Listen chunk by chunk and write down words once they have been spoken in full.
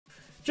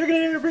Checking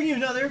in here to bring you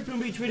another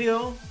Boom Beach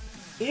video.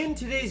 In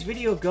today's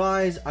video,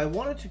 guys, I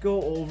wanted to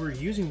go over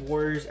using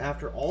warriors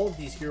after all of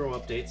these hero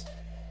updates.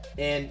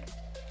 And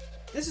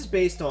this is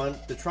based on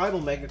the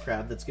Tribal Mega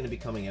Crab that's going to be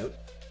coming out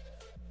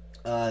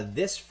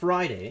this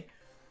Friday.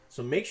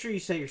 So make sure you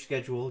set your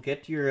schedule,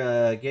 get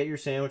your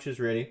sandwiches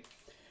ready,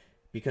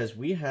 because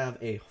we have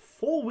a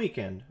full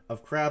weekend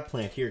of crab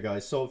plant here,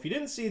 guys. So if you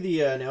didn't see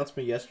the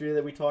announcement yesterday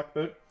that we talked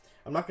about,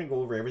 I'm not going to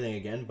go over everything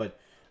again, but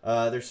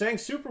they're saying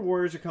Super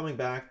Warriors are coming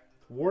back.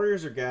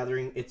 Warriors are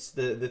gathering. It's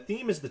the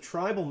theme is the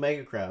Tribal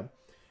Mega Crab,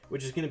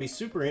 which is going to be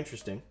super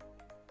interesting,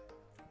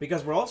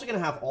 because we're also going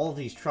to have all of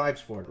these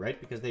tribes for it, right?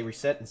 Because they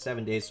reset in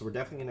 7 days, so we're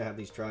definitely going to have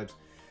these tribes.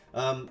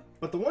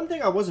 But the one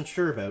thing I wasn't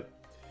sure about,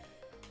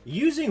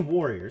 using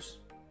warriors,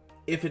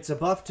 if it's a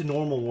buff to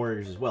normal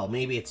warriors as well.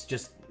 Maybe it's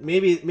just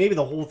maybe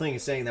the whole thing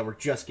is saying that we're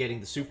just getting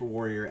the Super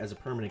Warrior as a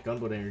permanent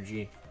gunboat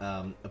energy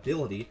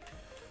ability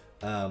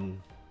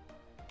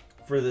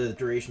for the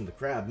duration of the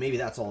crab. Maybe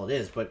that's all it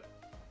is. But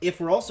if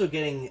we're also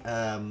getting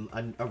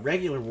a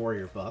regular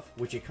warrior buff,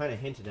 which it kind of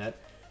hinted at,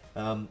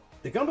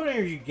 the gunboat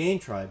energy gain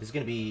tribe is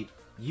going to be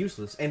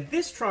useless. And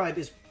this tribe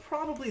is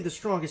probably the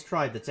strongest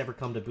tribe that's ever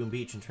come to Boom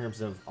Beach in terms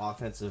of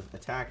offensive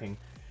attacking.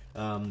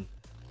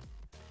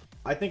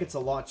 I think it's a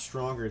lot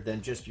stronger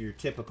than just your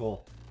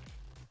typical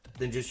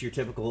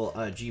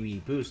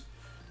GB boost,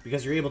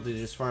 because you're able to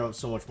just farm up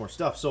so much more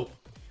stuff. So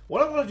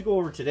what I wanted to go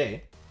over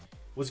today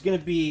was going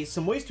to be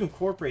some ways to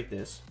incorporate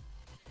this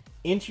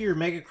into your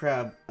Mega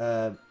Crab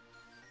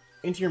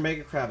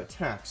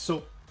attacks.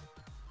 So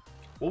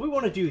what we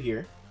want to do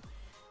here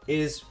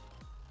is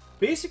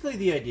basically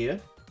the idea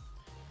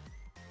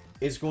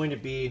is going to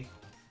be,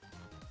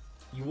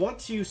 you want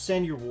to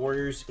send your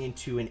warriors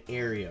into an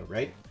area,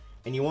 right?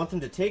 And you want them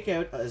to take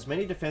out as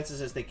many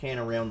defenses as they can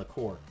around the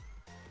core.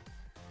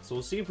 So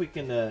we'll see if we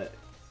can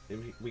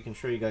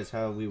show you guys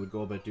how we would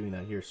go about doing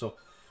that here. So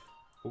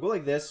we'll go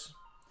like this,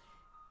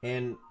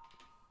 and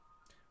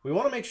we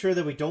want to make sure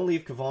that we don't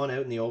leave Kavan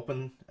out in the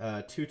open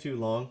too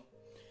long,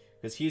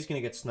 because he's going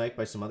to get sniped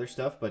by some other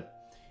stuff.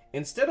 But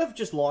instead of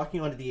just locking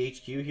onto the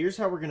HQ, here's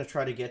how we're going to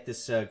try to get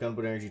this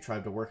Gunboat Energy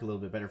Tribe to work a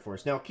little bit better for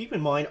us. Now, keep in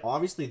mind,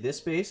 obviously,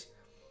 this base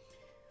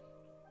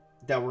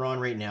that we're on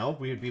right now,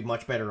 we would be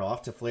much better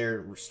off to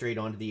flare straight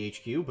onto the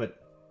HQ.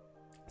 But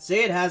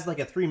say it has like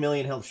a 3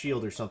 million health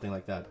shield or something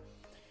like that.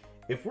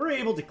 If we're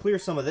able to clear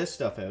some of this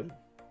stuff out,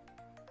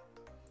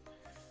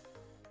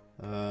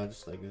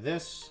 just like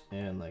this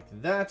and like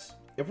that.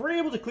 If we're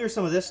able to clear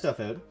some of this stuff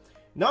out,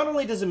 not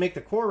only does it make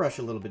the core rush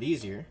a little bit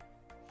easier,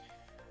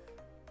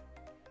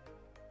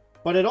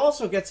 but it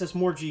also gets us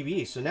more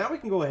GB. So now we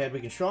can go ahead, we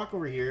can shock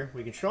over here,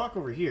 we can shock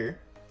over here,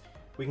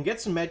 we can get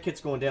some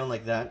medkits going down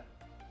like that.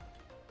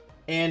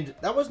 And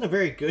that wasn't a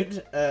very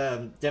good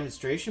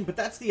demonstration, but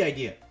that's the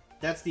idea.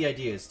 That's the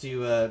idea, is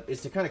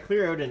to kind of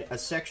clear out a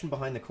section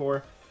behind the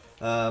core.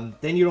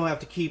 Then you don't have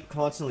to keep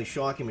constantly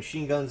shocking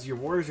machine guns. Your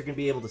warriors are going to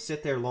be able to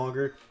sit there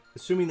longer,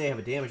 assuming they have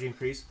a damage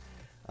increase.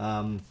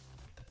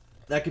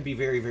 That could be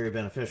very, very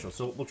beneficial.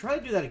 So we'll try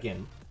to do that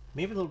again.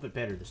 Maybe a little bit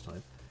better this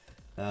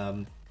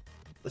time.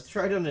 Let's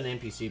try it on an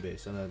NPC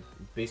base, on a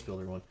base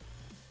builder one.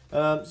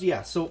 So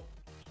yeah, so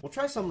we'll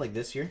try something like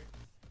this here.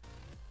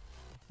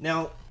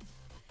 Now,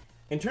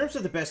 in terms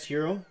of the best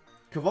hero,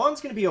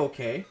 Kavan's going to be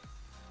okay.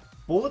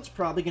 Bullet's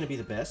probably going to be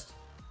the best.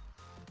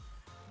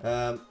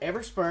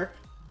 Everspark,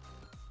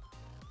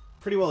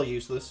 pretty well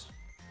useless.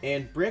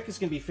 And Brick is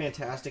going to be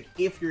fantastic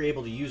if you're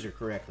able to use her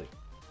correctly.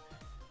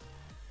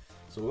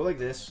 So we'll go like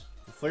this.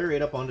 We'll flare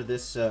right up onto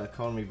this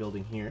economy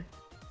building here.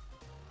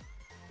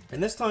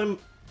 And this time,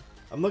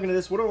 I'm looking at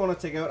this. What do I want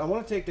to take out? I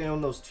want to take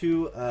down those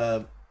two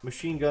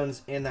machine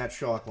guns and that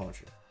shock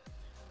launcher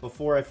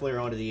before I flare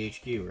onto the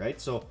HQ,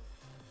 right? So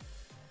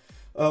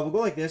we'll go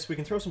like this. We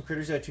can throw some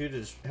critters out too to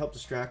just help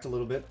distract a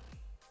little bit.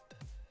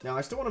 Now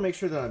I still want to make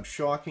sure that I'm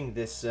shocking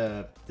this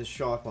this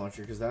shock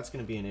launcher, because that's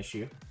going to be an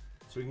issue.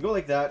 So we can go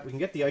like that. We can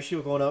get the ice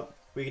shield going up.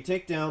 We can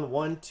take down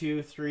 1,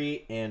 2,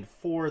 3, and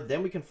 4.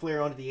 Then we can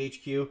flare onto the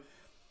HQ,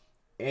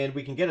 and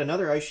we can get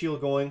another ice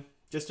shield going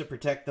just to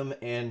protect them.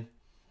 And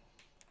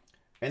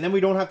then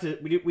we don't have to.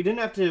 We didn't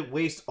have to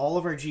waste all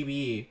of our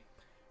GBE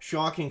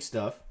shocking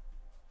stuff,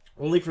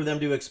 only for them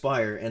to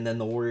expire, and then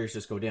the warriors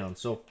just go down.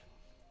 So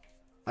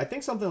I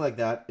think something like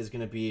that is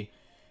going to be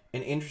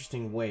an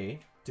interesting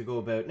way to go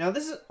about. Now,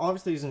 this is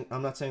obviously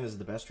I'm not saying this is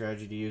the best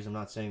strategy to use. I'm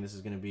not saying this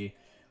is going to be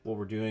what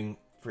we're doing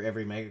for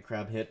every Mega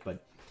Crab hit,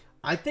 but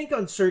I think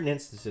on certain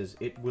instances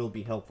it will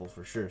be helpful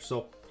for sure.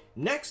 So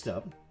next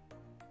up,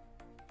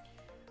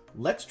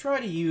 let's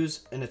try to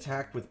use an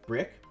attack with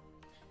Brick,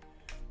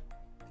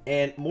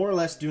 and more or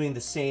less doing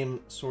the same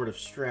sort of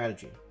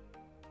strategy.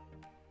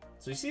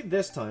 So you see,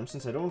 this time,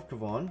 since I don't have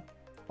Kavan,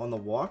 on the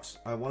walks,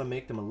 I want to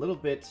make them a little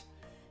bit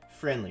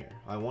friendlier.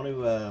 I want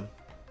to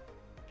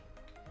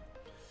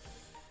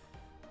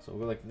so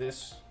we'll go like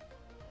this,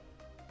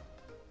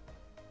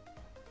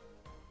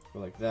 go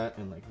like that,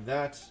 and like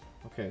that.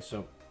 Okay,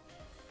 so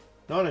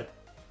not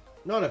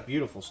a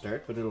beautiful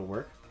start, but it'll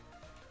work.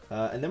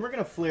 And then we're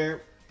gonna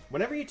flare.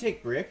 Whenever you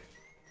take Brick,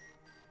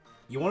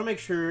 you want to make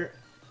sure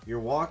your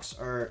walks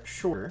are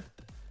shorter.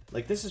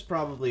 Like this is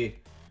probably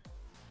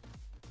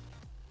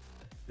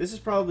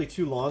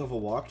too long of a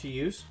walk to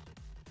use,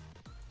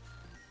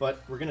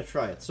 but we're gonna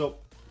try it. So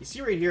you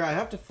see right here, I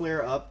have to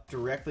flare up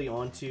directly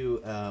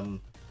onto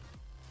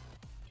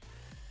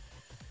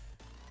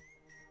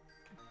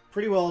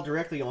pretty well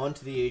directly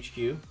onto the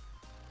HQ,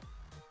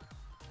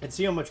 and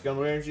see how much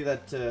gunboat energy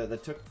that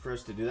took for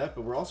us to do that.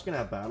 But we're also gonna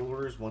have battle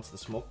orders once the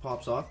smoke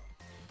pops off,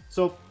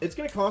 so it's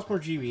gonna cost more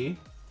GB.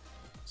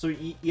 So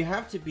you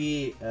have to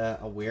be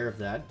aware of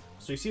that.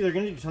 So you see they're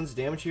going to do tons of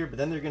damage here, but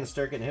then they're going to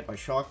start getting hit by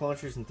shock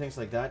launchers and things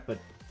like that. But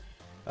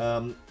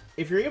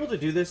if you're able to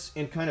do this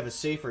in kind of a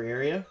safer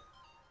area,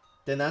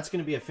 then that's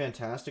going to be a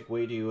fantastic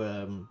way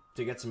to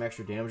get some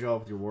extra damage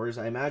off with your warriors.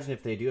 I imagine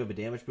if they do have a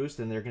damage boost,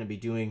 then they're going to be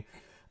doing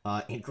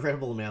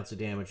incredible amounts of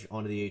damage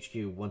onto the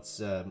HQ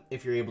once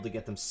if you're able to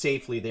get them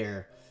safely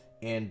there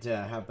and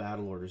have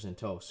battle orders in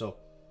tow. So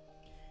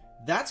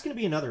that's going to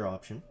be another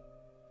option.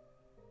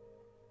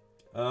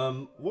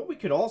 What we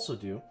could also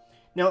do...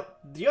 Now,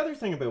 the other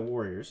thing about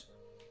warriors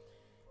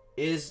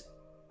is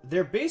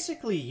they're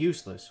basically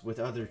useless with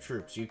other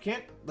troops. You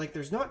can't... Like,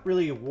 there's not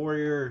really a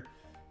warrior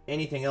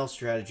anything else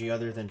strategy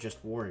other than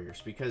just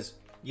warriors, because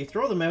you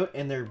throw them out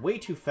and they're way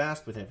too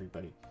fast with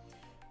everybody.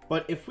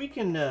 But if we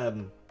can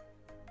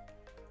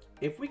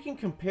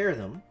compare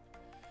them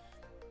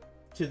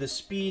to the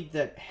speed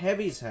that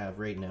heavies have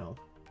right now,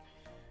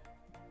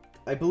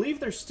 I believe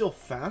they're still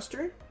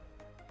faster.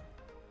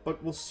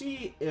 But we'll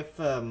see if,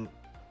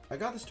 I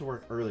got this to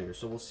work earlier,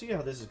 so we'll see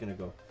how this is going to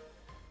go.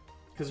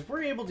 Because if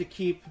we're able to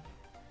keep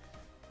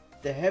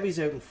the heavies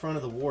out in front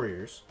of the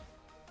warriors,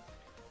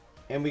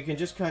 and we can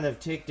just kind of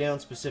take down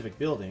specific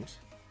buildings,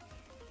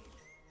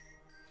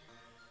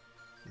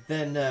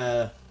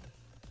 then,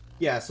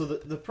 yeah, so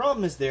the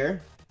problem is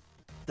there,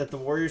 that the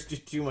warriors do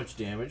too much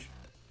damage.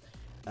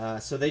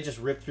 So they just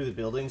rip through the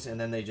buildings, and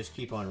then they just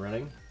keep on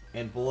running.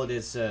 And Bullet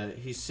is,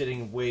 he's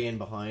sitting way in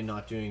behind,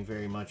 not doing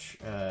very much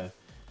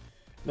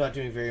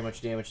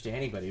damage to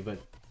anybody, but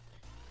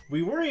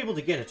we were able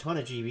to get a ton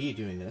of GB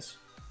doing this.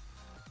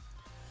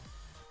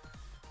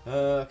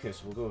 Okay,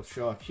 so we'll go with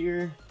shock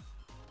here.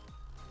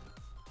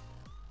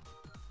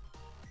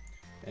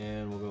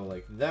 And we'll go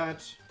like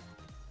that.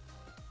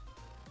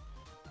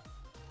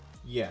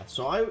 Yeah,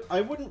 so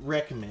I wouldn't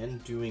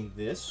recommend doing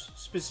this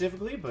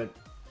specifically, but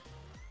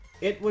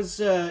it was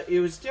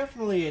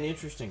definitely an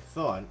interesting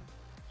thought.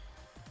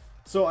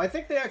 So I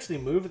think they actually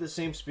move at the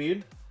same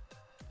speed.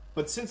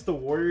 But since the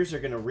warriors are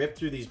going to rip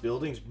through these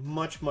buildings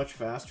much, much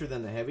faster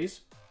than the heavies,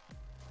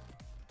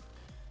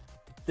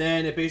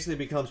 then it basically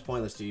becomes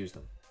pointless to use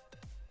them.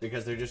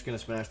 Because they're just going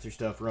to smash through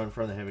stuff, run in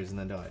front of the heavies, and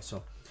then die.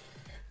 So,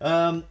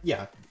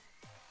 yeah.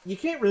 You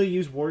can't really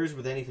use warriors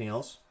with anything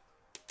else.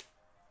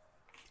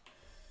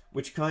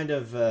 Which kind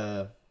of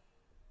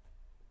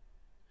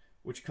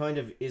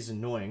is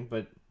annoying,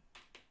 but...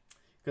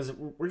 Because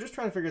we're just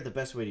trying to figure out the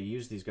best way to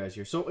use these guys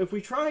here. So if we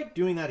try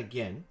doing that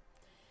again...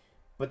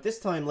 But this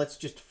time, let's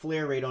just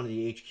flare right onto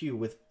the HQ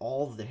with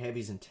all of the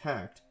heavies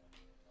intact.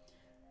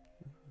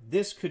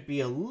 This could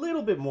be a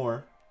little bit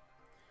more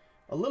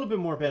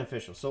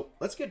beneficial. So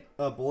let's get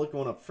Bullet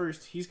going up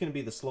first. He's going to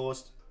be the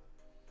slowest.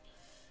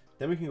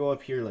 Then we can go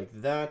up here like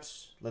that.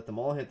 Let them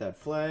all hit that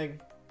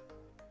flag.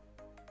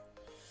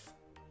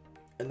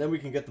 And then we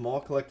can get them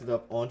all collected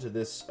up onto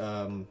this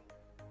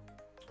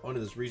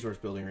resource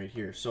building right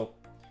here. So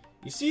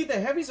you see, the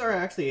heavies are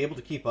actually able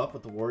to keep up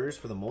with the warriors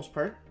for the most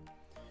part.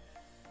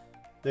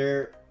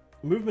 Their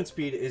movement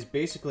speed is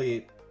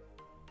basically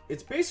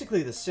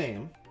the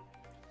same.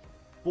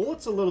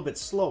 Bullet's a little bit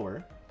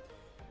slower,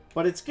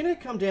 but it's going to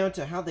come down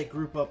to how they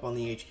group up on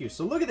the HQ.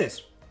 So look at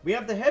this. We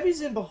have the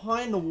heavies in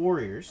behind the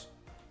warriors.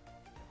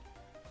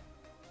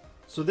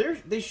 So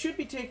they should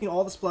be taking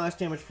all the splash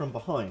damage from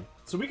behind.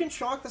 So we can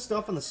shock the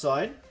stuff on the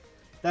side.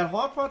 That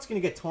hotpot's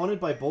going to get taunted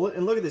by Bullet.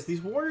 And look at this.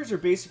 These warriors are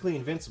basically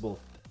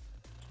invincible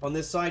on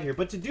this side here.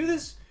 But to do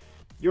this,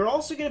 you're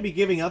also going to be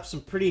giving up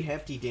some pretty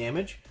hefty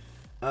damage.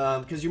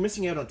 Because you're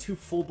missing out on 2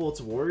 full bolts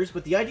of warriors,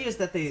 but the idea is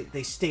that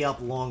they stay up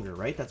longer,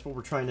 right? That's what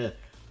we're trying to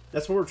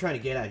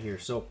get at here.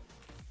 So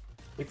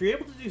if you're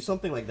able to do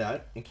something like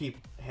that and keep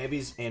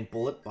heavies and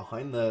Bullet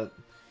behind the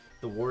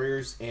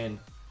warriors, and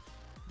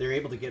they're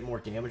able to get more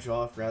damage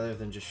off rather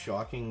than just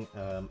shocking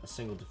a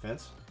single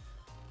defense,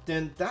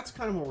 then that's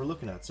kind of what we're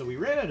looking at. So we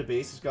ran out of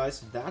bases, guys.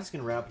 So that's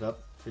gonna wrap it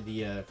up for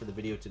the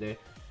video today.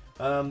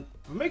 But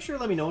make sure to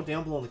let me know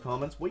down below in the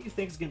comments what you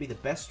think is gonna be the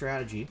best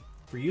strategy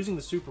for using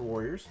the Super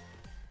Warriors.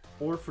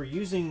 Or for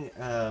using,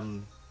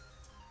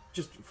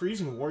 just for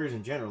using warriors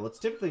in general. It's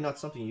typically not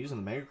something you use in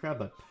the Mega Crab,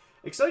 but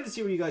excited to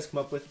see what you guys come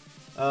up with.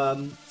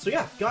 So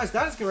yeah, guys,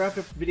 that is going to wrap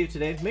up the video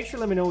today. Make sure to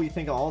let me know what you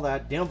think of all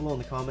that down below in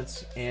the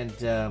comments. And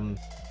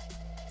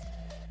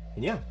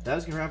yeah, that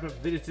is going to wrap up the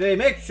video today.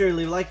 Make sure to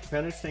leave a like if you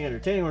found it interesting,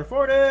 entertaining, or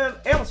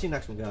informative. And we'll see you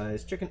next one,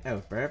 guys. Checking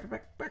out.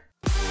 Back.